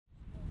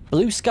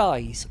Blue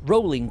skies,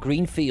 rolling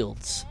green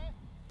fields.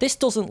 This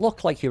doesn't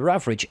look like your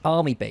average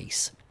army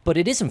base, but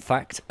it is in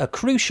fact a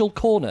crucial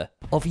corner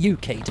of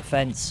UK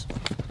defence.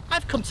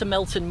 I've come to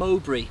Melton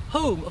Mowbray,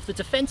 home of the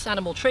Defence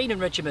Animal Training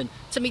Regiment,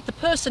 to meet the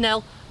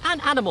personnel and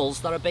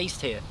animals that are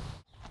based here.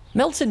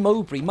 Melton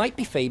Mowbray might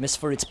be famous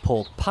for its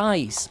pork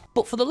pies,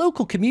 but for the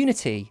local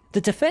community,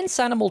 the Defence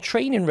Animal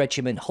Training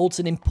Regiment holds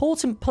an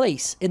important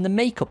place in the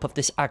makeup of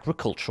this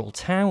agricultural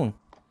town.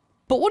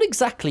 But what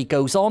exactly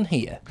goes on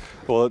here?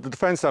 Well, at the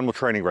Defence Animal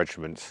Training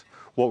Regiment,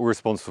 what we're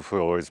responsible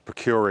for is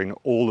procuring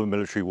all the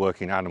military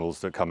working animals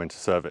that come into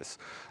service,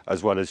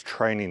 as well as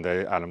training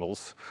the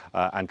animals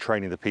and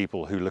training the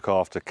people who look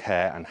after,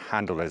 care and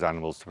handle those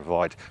animals to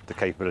provide the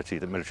capability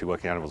that military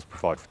working animals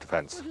provide for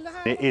defence.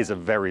 It is a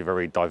very,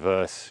 very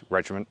diverse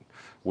regiment.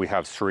 We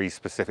have 3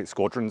 specific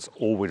squadrons,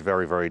 all with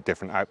very, very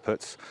different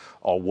outputs.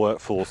 Our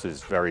workforce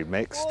is very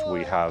mixed.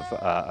 We have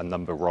a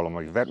number of Royal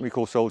Army Veterinary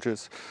Corps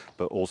soldiers,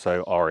 but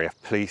also RAF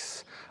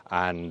police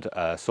and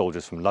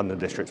soldiers from London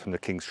districts from the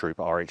King's Troop,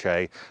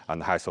 RHA,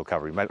 and the Household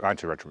Cavalry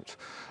Mounted Regiment,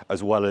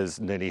 as well as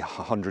nearly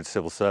 100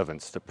 civil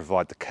servants that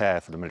provide the care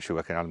for the military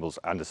working animals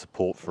and the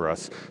support for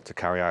us to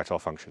carry out our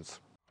functions.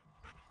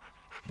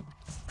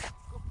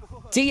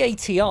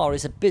 DATR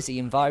is a busy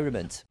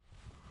environment.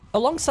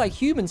 Alongside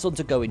humans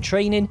undergoing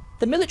training,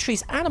 the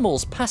military's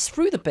animals pass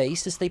through the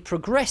base as they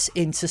progress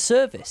into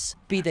service,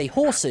 be they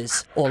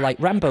horses, or like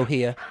Rambo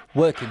here,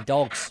 working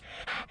dogs.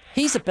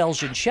 He's a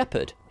Belgian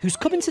Shepherd who's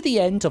coming to the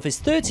end of his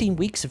 13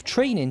 weeks of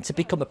training to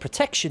become a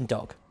protection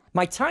dog.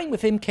 My time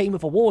with him came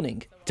with a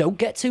warning: don't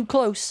get too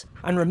close,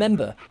 and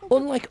remember,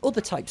 unlike other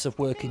types of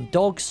working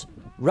dogs,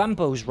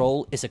 Rambo's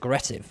role is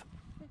aggressive.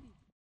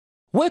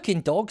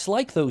 Working dogs,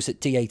 like those at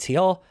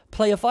DATR,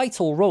 play a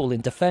vital role in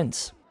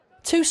defence.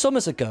 2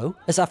 summers ago,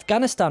 as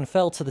Afghanistan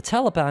fell to the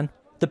Taliban,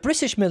 the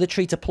British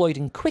military deployed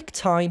in quick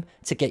time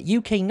to get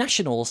UK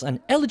nationals and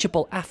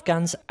eligible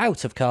Afghans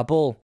out of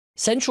Kabul.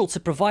 Central to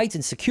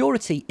providing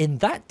security in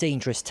that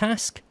dangerous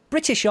task,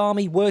 British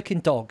Army working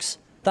dogs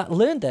that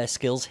learned their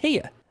skills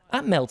here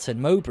at Melton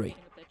Mowbray.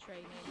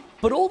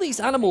 But all these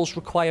animals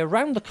require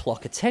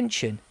round-the-clock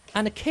attention,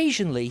 and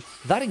occasionally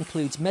that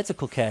includes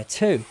medical care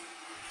too.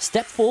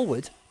 Step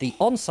forward the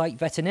on-site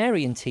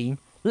veterinarian team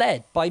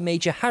led by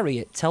Major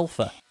Harriet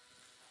Telfer.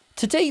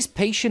 Today's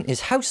patient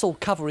is Household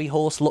Cavalry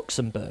Horse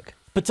Luxembourg,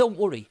 but don't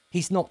worry,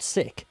 he's not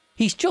sick.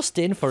 He's just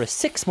in for a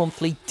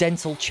 6-monthly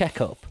dental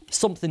checkup,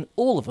 something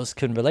all of us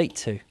can relate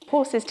to.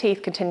 Horses'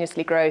 teeth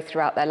continuously grow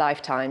throughout their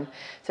lifetime,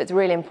 so it's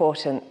really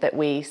important that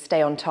we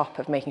stay on top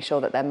of making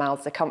sure that their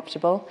mouths are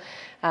comfortable.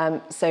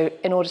 So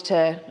in order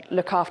to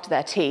look after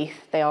their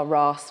teeth, they are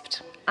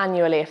rasped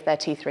annually if their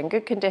teeth are in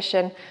good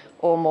condition,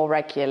 or more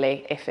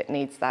regularly if it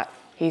needs that.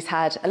 He's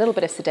had a little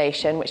bit of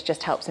sedation, which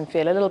just helps him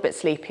feel a little bit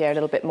sleepier, a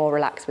little bit more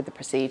relaxed with the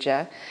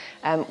procedure.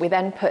 We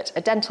then put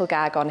a dental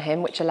gag on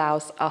him, which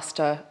allows us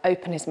to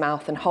open his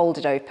mouth and hold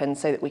it open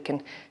so that we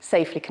can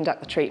safely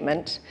conduct the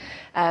treatment.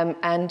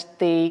 And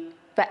the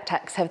vet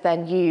techs have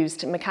then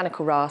used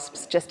mechanical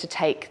rasps just to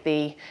take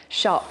the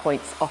sharp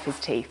points off his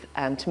teeth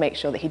to make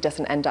sure that he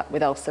doesn't end up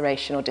with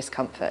ulceration or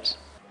discomfort.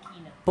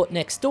 But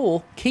next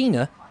door,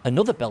 Keena,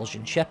 another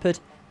Belgian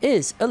Shepherd,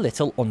 is a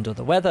little under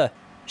the weather.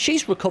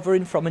 She's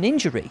recovering from an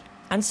injury,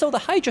 and so the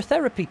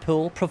hydrotherapy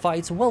pool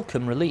provides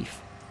welcome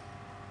relief.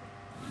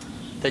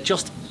 They're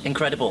just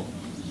incredible,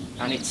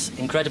 and it's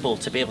incredible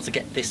to be able to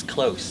get this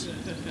close.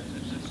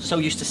 So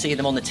used to seeing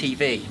them on the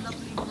TV,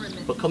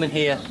 but coming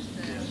here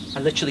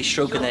and literally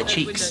stroking their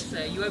cheeks.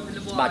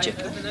 It's magic.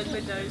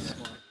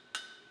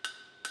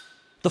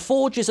 The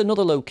Forge is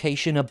another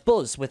location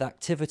abuzz with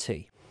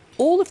activity.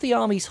 All of the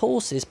Army's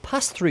horses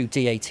pass through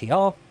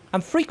DATR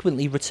and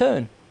frequently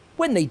return.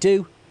 When they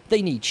do,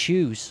 they need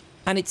shoes.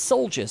 And it's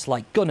soldiers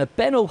like Gunner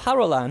Ben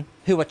O'Harrolan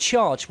who are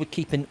charged with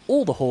keeping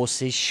all the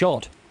horses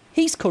shod.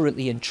 He's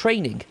currently in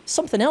training,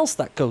 something else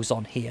that goes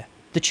on here,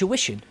 the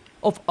tuition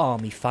of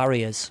Army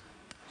farriers.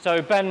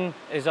 So Ben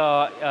is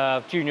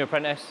our junior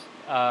apprentice.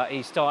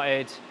 He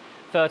started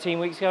 13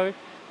 weeks ago,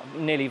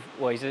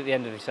 he's at the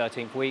end of his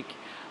 13th week.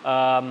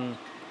 So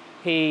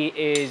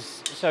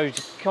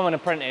to become an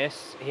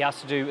apprentice, he has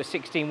to do a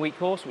 16-week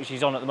course, which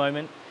he's on at the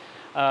moment.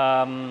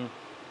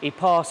 He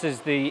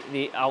passes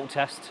the ALT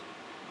test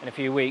in a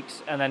few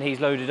weeks, and then he's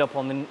loaded up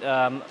on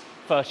the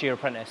first year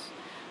apprentice.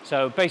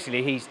 So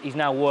basically, he's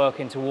now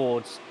working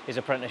towards his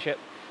apprenticeship,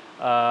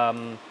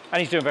 and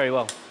he's doing very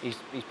well. He's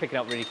picking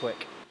up really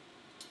quick.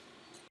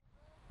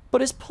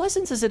 But as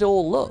pleasant as it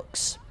all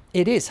looks,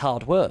 it is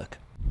hard work.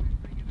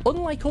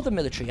 Unlike other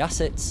military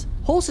assets,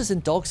 horses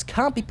and dogs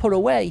can't be put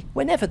away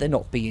whenever they're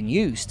not being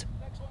used.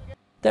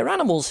 They're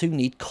animals who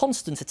need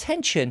constant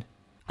attention,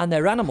 and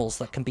they're animals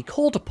that can be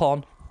called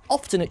upon,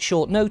 often at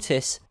short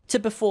notice, to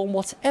perform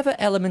whatever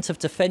element of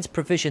defence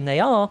provision they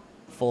are,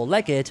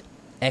 four-legged,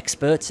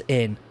 experts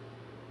in.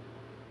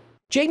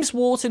 James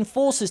Wharton,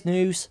 Forces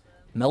News,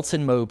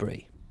 Melton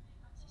Mowbray.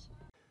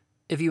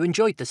 If you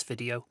enjoyed this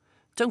video,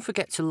 don't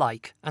forget to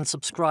like and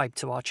subscribe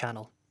to our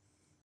channel.